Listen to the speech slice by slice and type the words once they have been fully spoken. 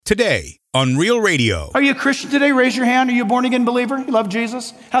today on Real Radio. Are you a Christian today? Raise your hand. Are you a born-again believer? You love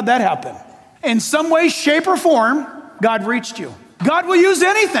Jesus? How'd that happen? In some way, shape, or form, God reached you. God will use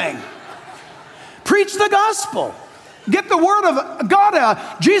anything. Preach the gospel. Get the word of God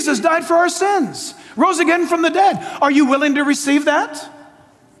out. Jesus died for our sins, rose again from the dead. Are you willing to receive that?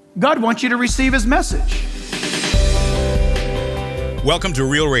 God wants you to receive his message. Welcome to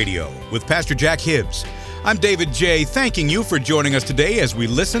Real Radio with Pastor Jack Hibbs. I'm David J., thanking you for joining us today as we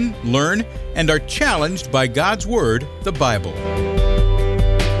listen, learn, and are challenged by God's Word, the Bible.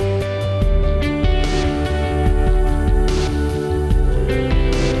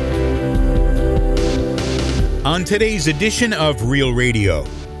 On today's edition of Real Radio,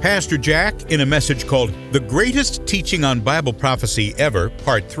 Pastor Jack, in a message called The Greatest Teaching on Bible Prophecy Ever,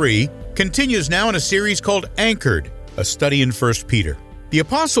 Part 3, continues now in a series called Anchored, a study in 1 Peter. The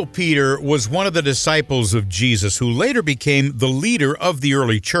Apostle Peter was one of the disciples of Jesus who later became the leader of the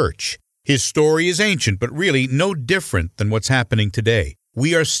early church. His story is ancient, but really no different than what's happening today.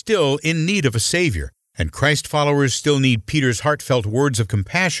 We are still in need of a Savior, and Christ followers still need Peter's heartfelt words of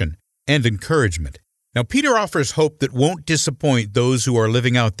compassion and encouragement. Now, Peter offers hope that won't disappoint those who are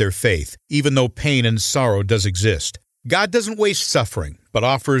living out their faith, even though pain and sorrow does exist. God doesn't waste suffering, but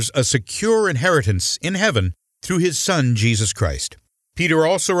offers a secure inheritance in heaven through his Son, Jesus Christ. Peter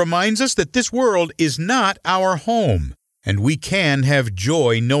also reminds us that this world is not our home, and we can have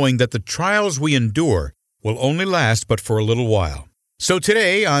joy knowing that the trials we endure will only last but for a little while. So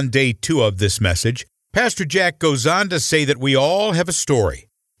today, on day 2 of this message, Pastor Jack goes on to say that we all have a story.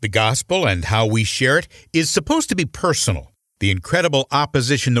 The gospel and how we share it is supposed to be personal. The incredible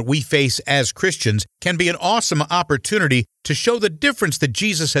opposition that we face as Christians can be an awesome opportunity to show the difference that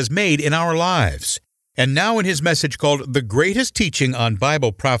Jesus has made in our lives. And now in his message called The Greatest Teaching on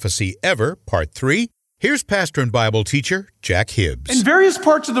Bible Prophecy Ever, Part 3, here's pastor and Bible teacher Jack Hibbs. In various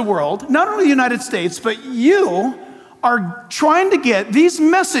parts of the world, not only the United States, but you are trying to get these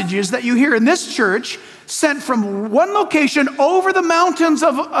messages that you hear in this church sent from one location over the mountains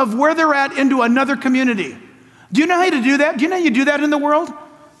of where they're at into another community. Do you know how to do that? Do you know how you do that in the world?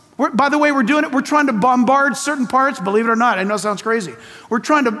 By the way, we're doing it. We're trying to bombard certain parts, believe it or not. I know it sounds crazy. We're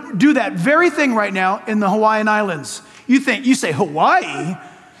trying to do that very thing right now in the Hawaiian Islands. You say, Hawaii?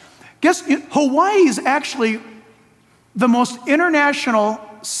 Guess Hawaii is actually the most international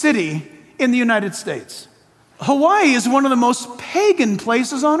city in the United States. Hawaii is one of the most pagan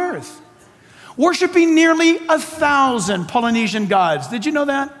places on earth, worshiping nearly 1,000 Polynesian gods. Did you know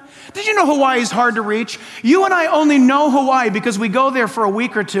that? Did you know Hawaii is hard to reach? You and I only know Hawaii because we go there for a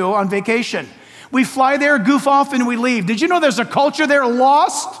week or two on vacation. We fly there, goof off, and we leave. Did you know there's a culture there,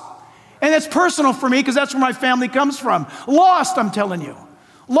 lost? And it's personal for me because that's where my family comes from. Lost, I'm telling you.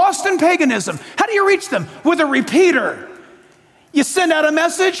 Lost in paganism. How do you reach them? With a repeater. You send out a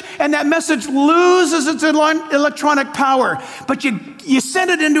message, and that message loses its electronic power. But you send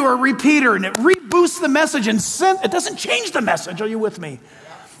it into a repeater, and it reboosts the message, and it doesn't change the message. Are you with me?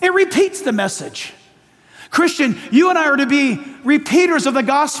 It repeats the message. Christian, you and I are to be repeaters of the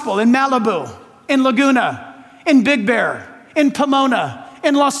gospel in Malibu, in Laguna, in Big Bear, in Pomona,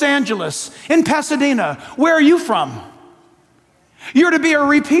 in Los Angeles, in Pasadena. Where are you from? You're to be a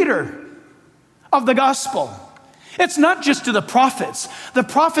repeater of the gospel. It's not just to the prophets. The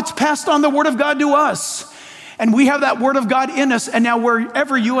prophets passed on the word of God to us. And we have that word of God in us. And now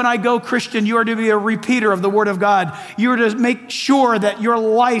wherever you and I go, Christian, you are to be a repeater of the word of God. You are to make sure that your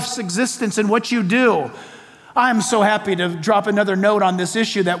life's existence and what you do. I'm so happy to drop another note on this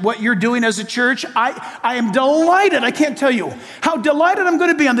issue that what you're doing as a church, I am delighted. I can't tell you how delighted I'm going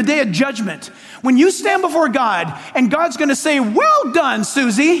to be on the day of judgment. When you stand before God and God's going to say, well done,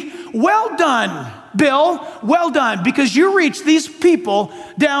 Susie. Well done, Bill. Well done. Because you reached these people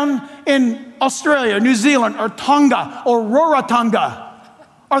down in Australia, New Zealand, or Tonga, or Rarotonga,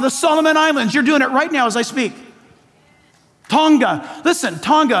 or the Solomon Islands. You're doing it right now as I speak. Tonga. Listen,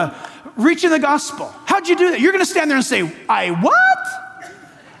 Tonga, reaching the gospel. How'd you do that? You're going to stand there and say, I what?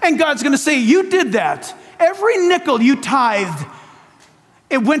 And God's going to say, you did that. Every nickel you tithed,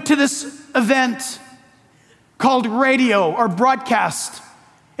 it went to this event called radio or broadcast.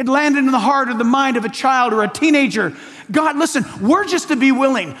 It landed in the heart or the mind of a child or a teenager. God, listen, we're just to be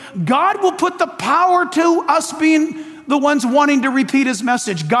willing. God will put the power to us being the ones wanting to repeat his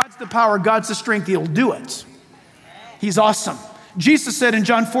message. God's the power, God's the strength, he'll do it. He's awesome. Jesus said in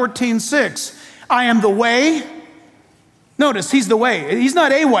John 14:6, I am the way. Notice, he's the way. He's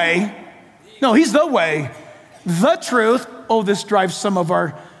not a way. No, he's the way. The truth. Oh, this drives some of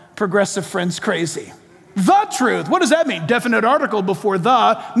our progressive friends crazy. The truth. What does that mean? Definite article before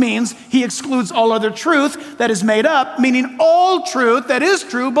the means he excludes all other truth that is made up, meaning all truth that is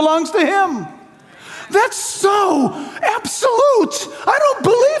true belongs to him. That's so absolute. I don't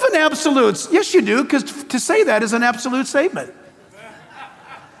believe in absolutes. Yes, you do, because to say that is an absolute statement.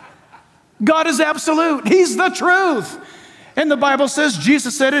 God is absolute. He's the truth. And the Bible says,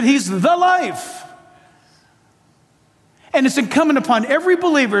 Jesus said it, he's the life. And it's incumbent upon every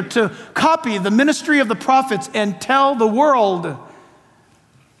believer to copy the ministry of the prophets and tell the world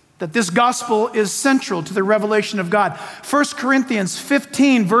that this gospel is central to the revelation of God. 1 Corinthians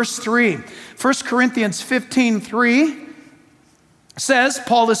 15, verse 3. 1 Corinthians 15, 3 says,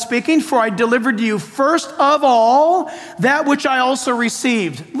 Paul is speaking, for I delivered to you first of all that which I also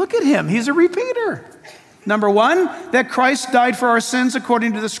received. Look at him. He's a repeater. Number one, that Christ died for our sins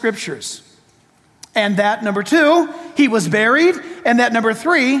according to the scriptures. And that, number two, he was buried. And that, number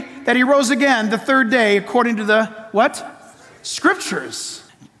three, that he rose again the third day according to the what? Scriptures.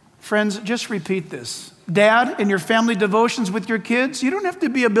 Friends, just repeat this. Dad, in your family devotions with your kids, you don't have to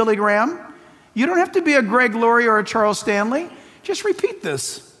be a Billy Graham. You don't have to be a Greg Laurie or a Charles Stanley. Just repeat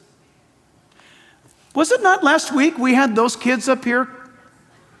this. Was it not last week we had those kids up here?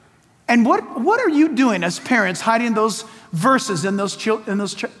 And what are you doing as parents, hiding those verses in those children,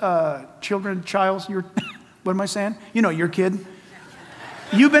 what am I saying? You know, your kid.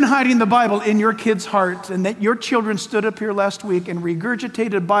 You've been hiding the Bible in your kid's heart, and that your children stood up here last week and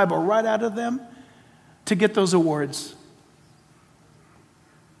regurgitated Bible right out of them to get those awards.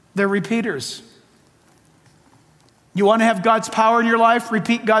 They're repeaters. You want to have God's power in your life?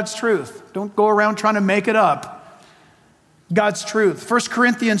 Repeat God's truth. Don't go around trying to make it up. God's truth. 1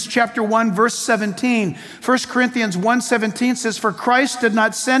 Corinthians chapter 1, verse 17. 1 Corinthians 1:17 says, for Christ did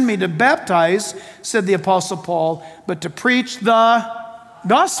not send me to baptize, said the Apostle Paul, but to preach the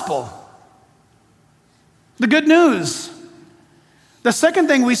gospel. The good news. The second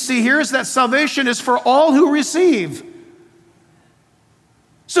thing we see here is that salvation is for all who receive.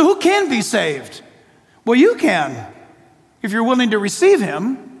 So who can be saved? Well, you can, if you're willing to receive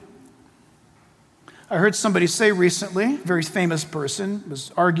him. I heard somebody say recently, a very famous person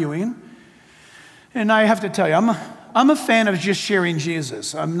was arguing, and I have to tell you, I'm a fan of just sharing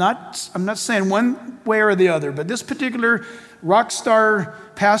Jesus. I'm not saying one way or the other, but this particular rock star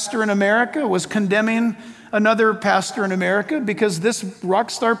pastor in America was condemning another pastor in America because this rock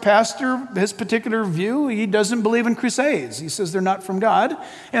star pastor, his particular view, he doesn't believe in crusades. He says they're not from God,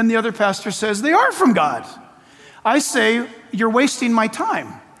 and the other pastor says they are from God. I say, you're wasting my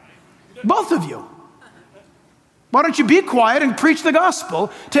time, both of you. Why don't you be quiet and preach the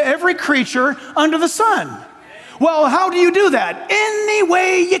gospel to every creature under the sun? Well, how do you do that? Any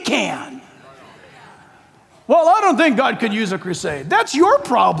way you can. Well, I don't think God could use a crusade. That's your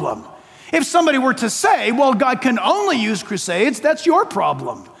problem. If somebody were to say, well, God can only use crusades, that's your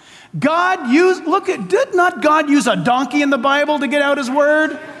problem. Did not God use a donkey in the Bible to get out his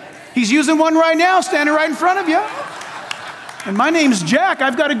word? He's using one right now, standing right in front of you. And my name's Jack.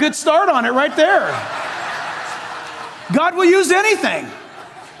 I've got a good start on it right there. God will use anything.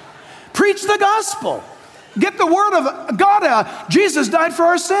 Preach the gospel. Get the word of God out. Jesus died for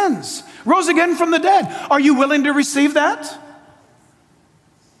our sins, rose again from the dead. Are you willing to receive that?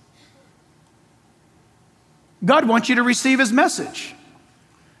 God wants you to receive his message.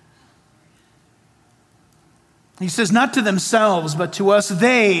 He says, not to themselves, but to us,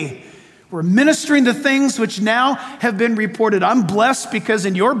 they were ministering the things which now have been reported. I'm blessed because,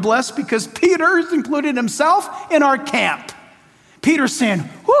 and you're blessed because Peter's included himself in our camp. Peter's saying,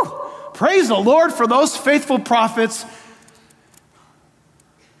 whew, praise the Lord for those faithful prophets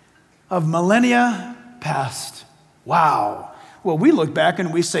of millennia past. Wow. Well, we look back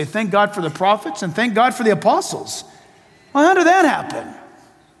and we say, thank God for the prophets and thank God for the apostles. Well, how did that happen?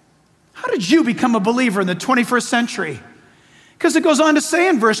 How did you become a believer in the 21st century? Because it goes on to say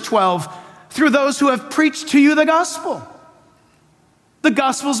in verse 12, through those who have preached to you the gospel. The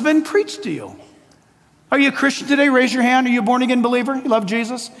gospel's been preached to you. Are you a Christian today? Raise your hand. Are you a born-again believer? You love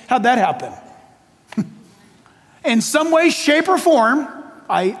Jesus? How'd that happen? In some way, shape, or form,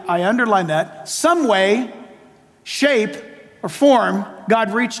 I underline that, some way, shape, or form,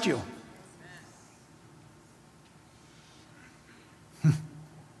 God reached you.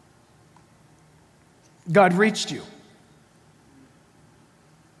 God reached you.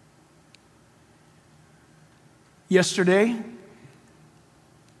 Yesterday,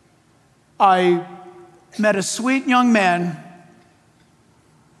 I met a sweet young man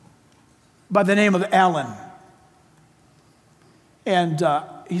by the name of Alan. And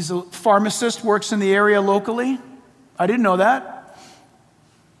he's a pharmacist, works in the area locally. I didn't know that.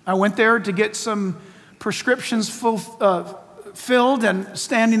 I went there to get some prescriptions filled and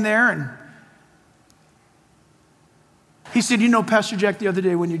standing there. And he said, Pastor Jack, the other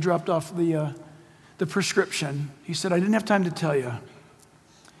day when you dropped off the prescription, he said, I didn't have time to tell you.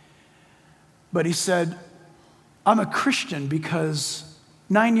 But he said, I'm a Christian because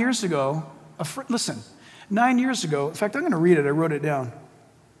 9 years ago, 9 years ago, in fact, I'm going to read it. I wrote it down.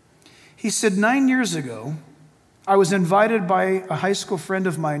 He said, 9 years ago, I was invited by a high school friend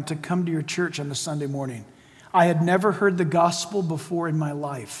of mine to come to your church on a Sunday morning. I had never heard the gospel before in my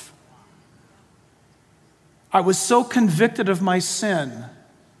life. I was so convicted of my sin.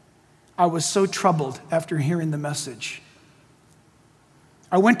 I was so troubled after hearing the message.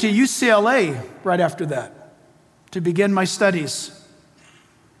 I went to UCLA right after that to begin my studies.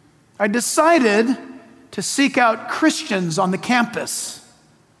 I decided to seek out Christians on the campus.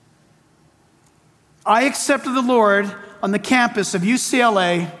 I accepted the Lord on the campus of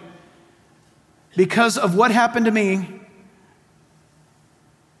UCLA because of what happened to me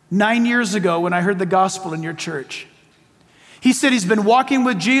 9 years ago when I heard the gospel in your church. He said he's been walking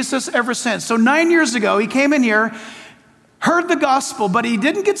with Jesus ever since. So 9 years ago, he came in here, heard the gospel, but he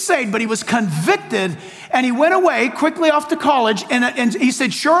didn't get saved, but he was convicted, and he went away quickly off to college, and he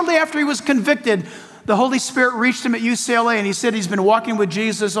said shortly after he was convicted, the Holy Spirit reached him at UCLA, and he said he's been walking with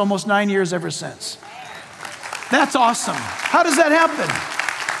Jesus almost 9 years ever since. That's awesome. How does that happen?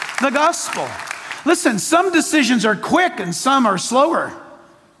 The gospel. Listen, some decisions are quick and some are slower.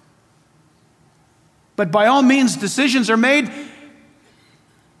 But by all means, decisions are made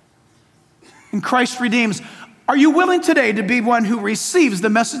and Christ redeems. Are you willing today to be one who receives the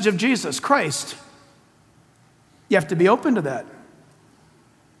message of Jesus Christ? You have to be open to that.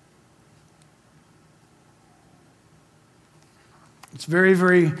 It's very,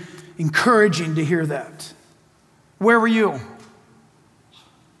 very encouraging to hear that. Where were you?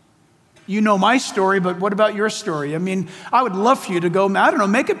 You know my story, but what about your story? I mean, I would love for you to go,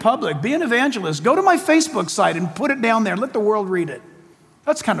 make it public, be an evangelist. Go to my Facebook site and put it down there. Let the world read it.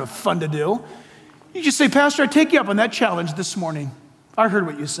 That's kind of fun to do. You just say, Pastor, I take you up on that challenge this morning. I heard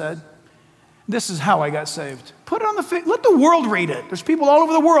what you said. This is how I got saved. Put it on the let the world read it. There's people all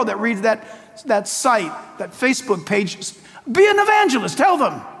over the world that read that site, that Facebook page. Be an evangelist. Tell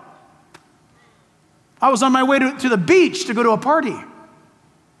them. I was on my way to the beach to go to a party.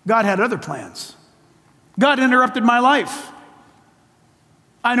 God had other plans. God interrupted my life.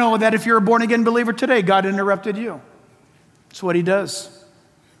 I know that if you're a born-again believer today, God interrupted you. That's what he does.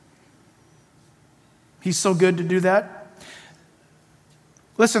 He's so good to do that.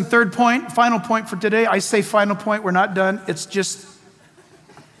 Listen, third point, final point for today. I say final point, we're not done. It's just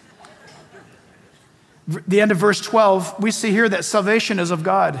the end of verse 12. We see here that salvation is of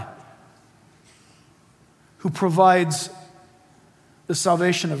God, who provides the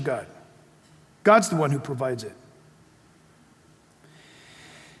salvation of God. God's the one who provides it.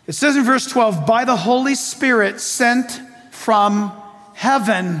 It says in verse 12, by the Holy Spirit sent from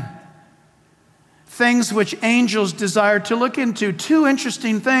heaven, things which angels desire to look into. Two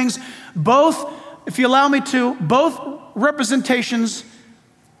interesting things, both, if you allow me to, both representations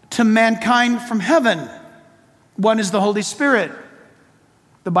to mankind from heaven. One is the Holy Spirit.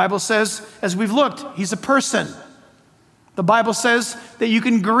 The Bible says, as we've looked, he's a person. The Bible says that you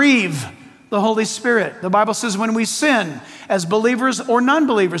can grieve the Holy Spirit. The Bible says when we sin, as believers or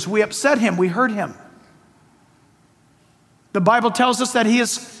non-believers, we upset him, we hurt him. The Bible tells us that he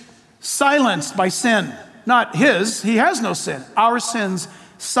is silenced by sin. Not his, he has no sin. Our sins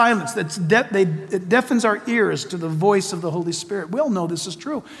silenced. It deafens our ears to the voice of the Holy Spirit. We all know this is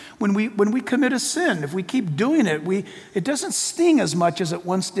true. When we commit a sin, if we keep doing it, it doesn't sting as much as it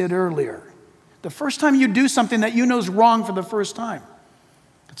once did earlier. The first time you do something that you know is wrong for the first time,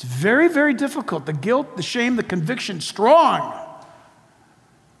 it's very, very difficult. The guilt, the shame, the conviction, strong.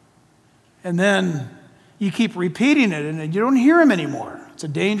 And then you keep repeating it and you don't hear him anymore. It's a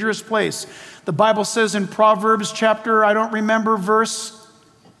dangerous place. The Bible says in Proverbs chapter, I don't remember verse,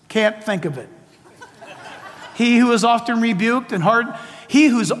 can't think of it. He who's often rebuked will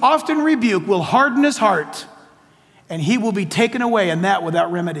harden his heart, and he will be taken away, and that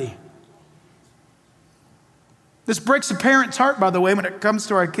without remedy. This breaks a parent's heart, by the way, when it comes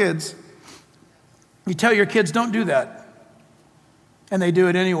to our kids. You tell your kids, don't do that. And they do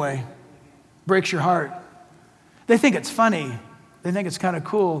it anyway. Breaks your heart. They think it's funny. They think it's kind of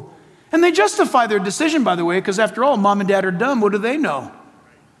cool. And they justify their decision, by the way, because after all, mom and dad are dumb. What do they know?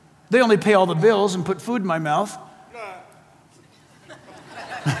 They only pay all the bills and put food in my mouth.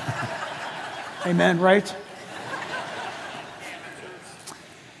 Amen, right?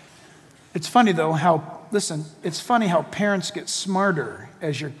 It's funny, though, it's funny how parents get smarter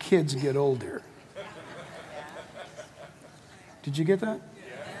as your kids get older. Did you get that?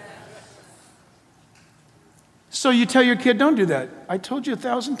 So you tell your kid, don't do that. I told you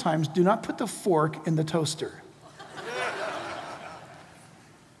 1,000 times, do not put the fork in the toaster.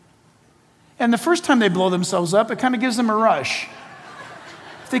 And the first time they blow themselves up, it kind of gives them a rush.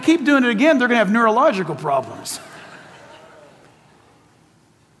 If they keep doing it again, they're going to have neurological problems.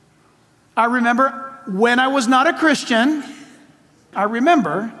 I remember when I was not a Christian, I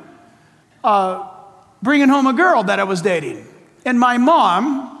remember bringing home a girl that I was dating. And my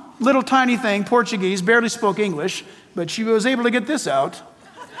mom, little tiny thing, Portuguese, barely spoke English, but she was able to get this out.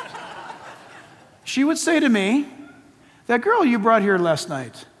 She would say to me, that girl you brought here last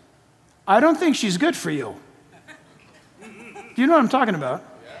night, I don't think she's good for you. Do you know what I'm talking about?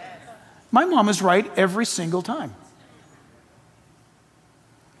 My mom is right every single time.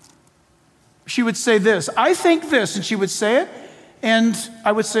 She would say this, I think this, and she would say it, and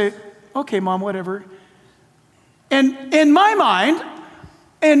I would say, okay, Mom, whatever. And in my mind,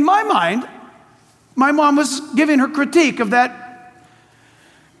 my mom was giving her critique of that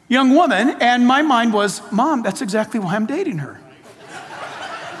young woman, and my mind was, Mom, that's exactly why I'm dating her.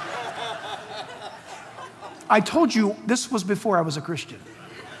 I told you this was before I was a Christian.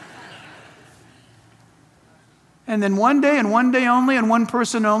 And then one day, and one day only, and one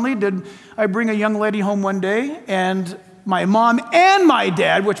person only, did I bring a young lady home one day, and my mom and my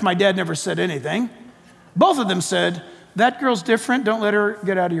dad, which my dad never said anything, both of them said, that girl's different, don't let her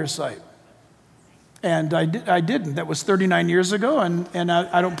get out of your sight. And I didn't. That was 39 years ago, and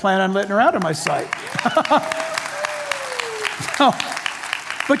I don't plan on letting her out of my sight. No.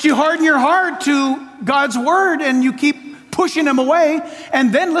 But you harden your heart to God's word, and you keep pushing him away.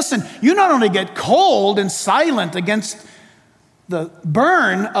 And then, listen, you not only get cold and silent against the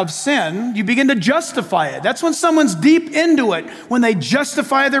burn of sin, you begin to justify it. That's when someone's deep into it, when they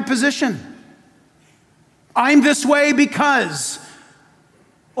justify their position. I'm this way because,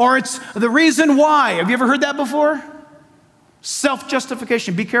 or it's the reason why. Have you ever heard that before?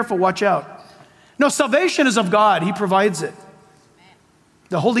 Self-justification. Be careful, watch out. No, salvation is of God. He provides it.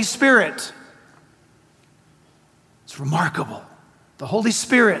 The Holy Spirit. It's remarkable. The Holy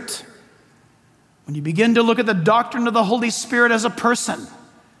Spirit. When you begin to look at the doctrine of the Holy Spirit as a person,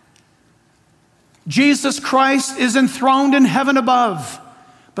 Jesus Christ is enthroned in heaven above,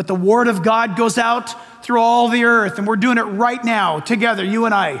 but the Word of God goes out through all the earth, and we're doing it right now together, you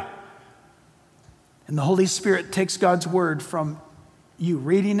and I. And the Holy Spirit takes God's Word from you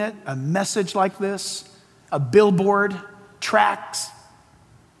reading it, a message like this, a billboard, tracts,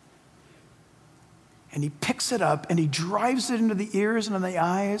 and he picks it up and he drives it into the ears and in the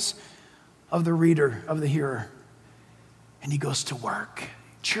eyes of the reader, of the hearer. And he goes to work.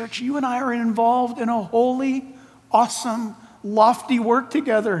 Church, you and I are involved in a holy, awesome, lofty work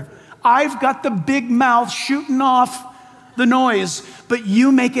together. I've got the big mouth shooting off the noise, but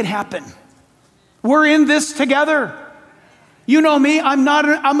you make it happen. We're in this together. You know me, I'm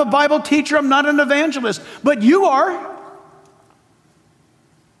a Bible teacher, I'm not an evangelist, but you are.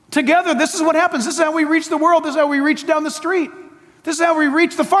 Together, this is what happens. This is how we reach the world. This is how we reach down the street. This is how we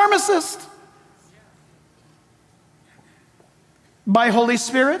reach the pharmacist. By Holy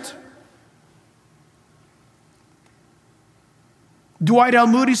Spirit. Dwight L.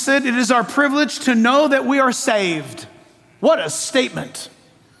 Moody said, it is our privilege to know that we are saved. What a statement.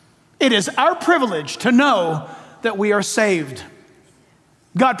 It is our privilege to know that we are saved.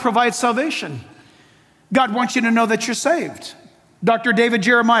 God provides salvation. God wants you to know that you're saved. Dr. David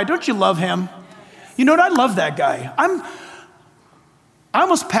Jeremiah, don't you love him? You know what? I love that guy. I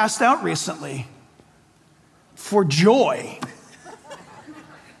almost passed out recently for joy.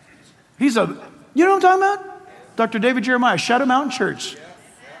 You know what I'm talking about? Dr. David Jeremiah, Shadow Mountain Church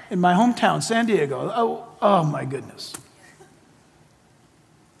in my hometown, San Diego. Oh my goodness.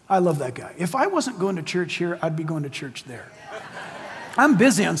 I love that guy. If I wasn't going to church here, I'd be going to church there. I'm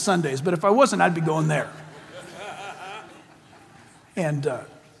busy on Sundays, but if I wasn't, I'd be going there. And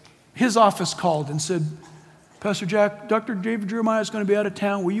his office called and said, Pastor Jack, Dr. David Jeremiah is going to be out of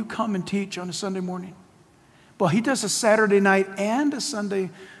town. Will you come and teach on a Sunday morning? Well, he does a Saturday night and a Sunday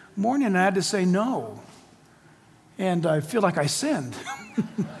morning, and I had to say no. And I feel like I sinned.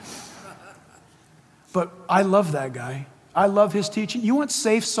 But I love that guy. I love his teaching. You want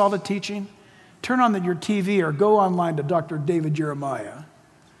safe, solid teaching? Turn on your TV or go online to Dr. David Jeremiah.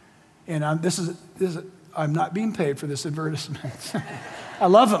 And I'm not being paid for this advertisement. I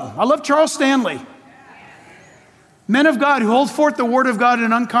love him. I love Charles Stanley. Men of God who hold forth the word of God in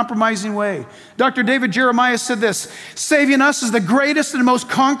an uncompromising way. Dr. David Jeremiah said this, saving us is the greatest and most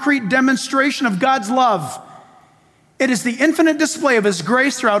concrete demonstration of God's love. It is the infinite display of his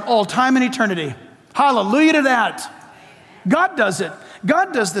grace throughout all time and eternity. Hallelujah to that. God does it.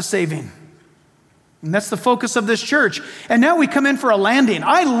 God does the saving. And that's the focus of this church. And now we come in for a landing.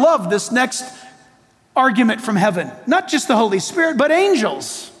 I love this next argument from heaven. Not just the Holy Spirit, but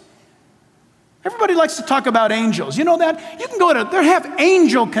angels. Everybody likes to talk about angels. You know that? You can go to, they have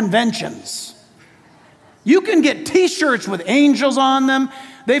angel conventions. You can get t-shirts with angels on them.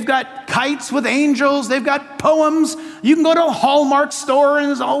 They've got kites with angels. They've got poems. You can go to a Hallmark store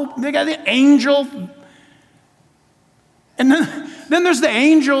and they got the angel. And then there's the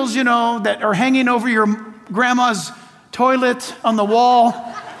angels, that are hanging over your grandma's toilet on the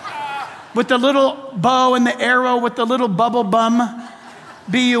wall with the little bow and the arrow with the little bubble bum,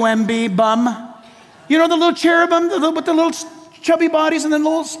 B-U-M-B, bum. The little cherubim with the little chubby bodies and the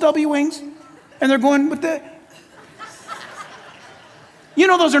little stubby wings. And they're going with the...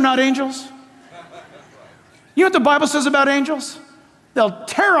 those are not angels. You know what the Bible says about angels? They'll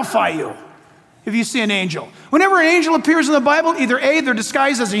terrify you if you see an angel. Whenever an angel appears in the Bible, either A, they're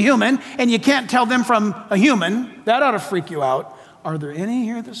disguised as a human, and you can't tell them from a human. That ought to freak you out. Are there any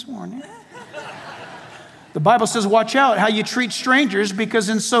here this morning? The Bible says, watch out how you treat strangers, because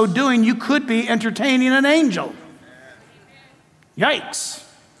in so doing, you could be entertaining an angel. Yikes.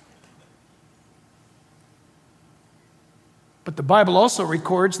 But the Bible also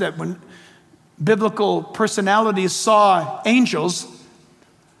records that when biblical personalities saw angels,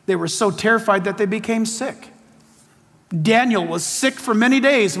 they were so terrified that they became sick. Daniel was sick for many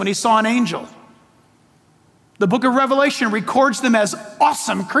days when he saw an angel. The book of Revelation records them as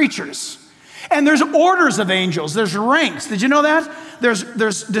awesome creatures. And there's orders of angels. There's ranks. Did you know that?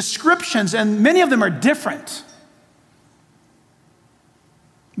 There's descriptions, and many of them are different.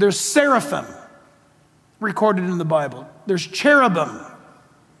 There's seraphim recorded in the Bible. There's cherubim.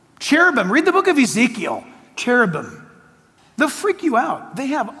 Cherubim. Read the book of Ezekiel. Cherubim. They'll freak you out. They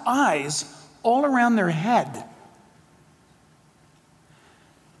have eyes all around their head.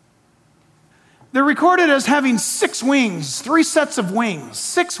 They're recorded as having 6 wings, 3 sets of wings,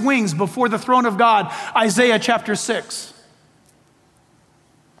 6 wings before the throne of God, Isaiah chapter 6.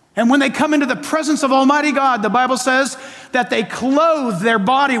 And when they come into the presence of Almighty God, the Bible says that they clothe their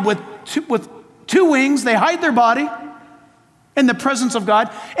body with 2 wings. They hide their body in the presence of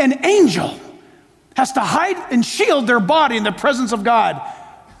God. An angel has to hide and shield their body in the presence of God.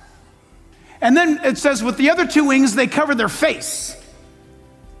 And then it says with the other 2 wings, they cover their face.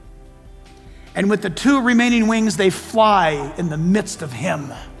 And with the 2 remaining wings, they fly in the midst of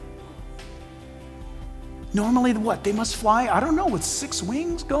him. Normally, what? They must fly, I don't know, with 6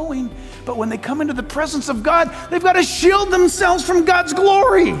 wings going. But when they come into the presence of God, they've got to shield themselves from God's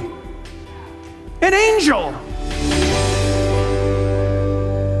glory. An angel.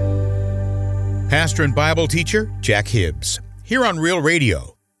 Pastor and Bible teacher Jack Hibbs, here on Real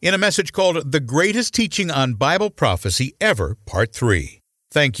Radio, in a message called The Greatest Teaching on Bible Prophecy Ever, Part 3.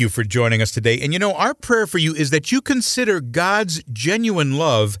 Thank you for joining us today. And our prayer for you is that you consider God's genuine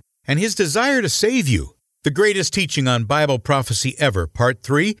love and His desire to save you. The Greatest Teaching on Bible Prophecy Ever, Part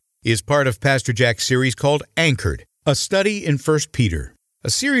 3, is part of Pastor Jack's series called Anchored, a study in 1 Peter, a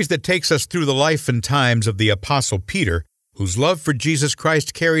series that takes us through the life and times of the Apostle Peter, whose love for Jesus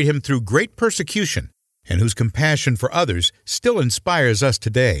Christ carried him through great persecution, and whose compassion for others still inspires us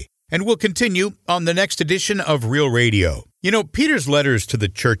today. And we'll continue on the next edition of Real Radio. Peter's letters to the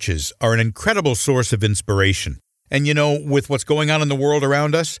churches are an incredible source of inspiration. And with what's going on in the world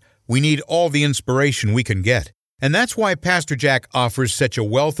around us, we need all the inspiration we can get. And that's why Pastor Jack offers such a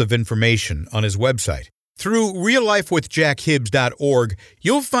wealth of information on his website. Through reallifewithjackhibbs.org,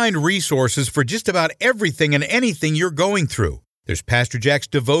 you'll find resources for just about everything and anything you're going through. There's Pastor Jack's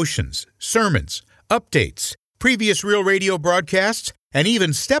devotions, sermons, updates, previous Real Radio broadcasts, and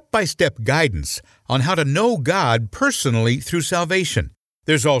even step-by-step guidance on how to know God personally through salvation.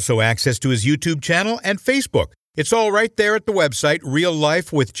 There's also access to his YouTube channel and Facebook. It's all right there at the website,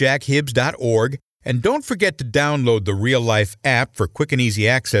 reallifewithjackhibbs.org. And don't forget to download the Real Life app for quick and easy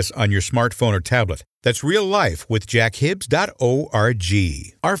access on your smartphone or tablet. That's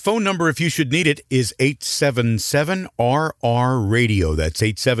reallifewithjackhibbs.org. Our phone number, if you should need it, is 877-RR-RADIO. That's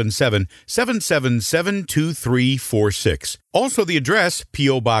 877-777-2346. Also the address,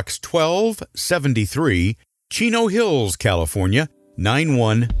 P.O. Box 1273, Chino Hills, California,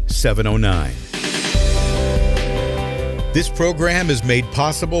 91709. This program is made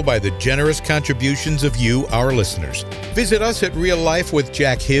possible by the generous contributions of you, our listeners. Visit us at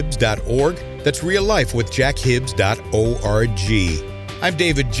reallifewithjackhibbs.org. That's reallifewithjackhibbs.org. I'm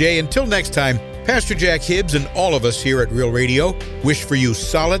David J. Until next time, Pastor Jack Hibbs and all of us here at Real Radio wish for you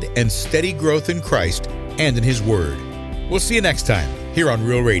solid and steady growth in Christ and in His Word. We'll see you next time here on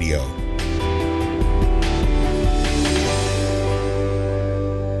Real Radio.